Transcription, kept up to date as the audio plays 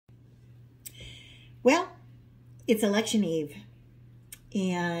Well, it's election eve,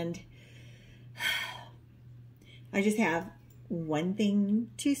 and I just have one thing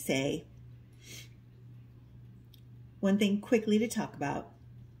to say, one thing quickly to talk about.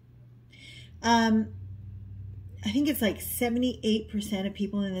 I think it's like 78% of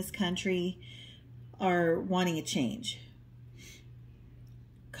people in this country are wanting a change.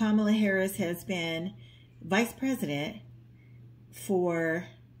 Kamala Harris has been vice president for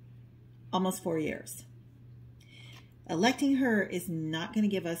almost 4 years. Electing her is not going to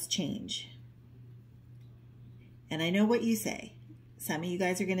give us change. And I know what you say. Some of you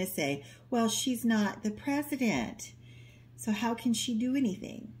guys are going to say, well, she's not the president, so how can she do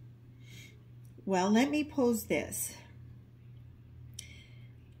anything? Well, let me pose this.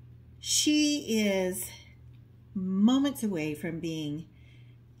 She is moments away from being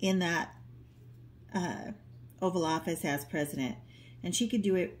in that Oval Office as president, and she could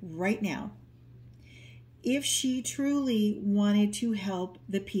do it right now. If she truly wanted to help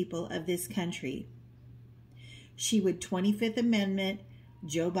the people of this country, she would 25th Amendment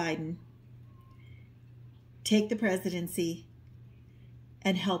Joe Biden, take the presidency,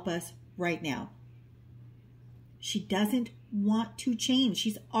 and help us right now. She doesn't want to change.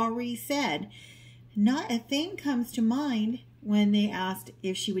 She's already said not a thing comes to mind when they asked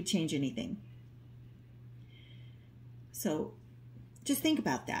if she would change anything. So just think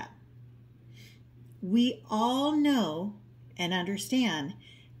about that. We all know and understand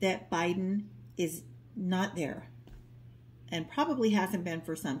that Biden is not there and probably hasn't been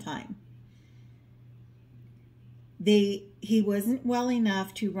for some time. He wasn't well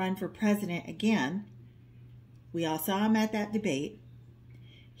enough to run for president again. We all saw him at that debate.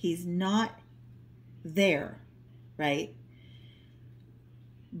 He's not there, right?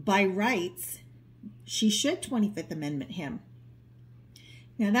 By rights, she should 25th Amendment him.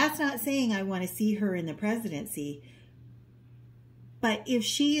 Now, that's not saying I want to see her in the presidency, but if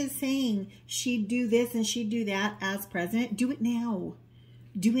she is saying she'd do this and she'd do that as president, do it now.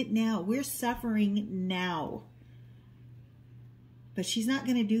 Do it now. We're suffering now. But she's not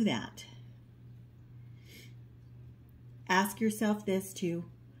going to do that. Ask yourself this too.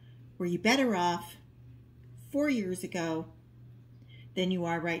 Were you better off 4 years ago than you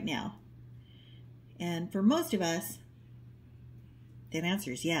are right now? And for most of us, that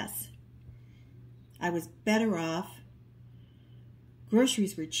answer is yes. I was better off.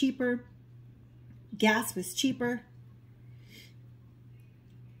 Groceries were cheaper. Gas was cheaper.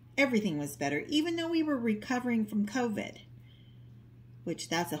 Everything was better, even though we were recovering from COVID, which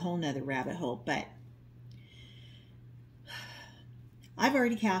that's a whole nother rabbit hole, but I've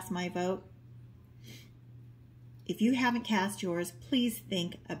already cast my vote. If you haven't cast yours, please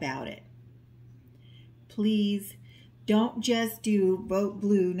think about it. Please don't just do vote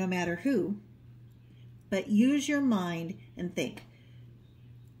blue no matter who, but use your mind and think.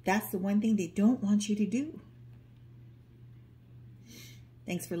 That's the one thing they don't want you to do.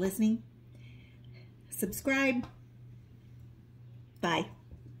 Thanks for listening. Subscribe. Bye.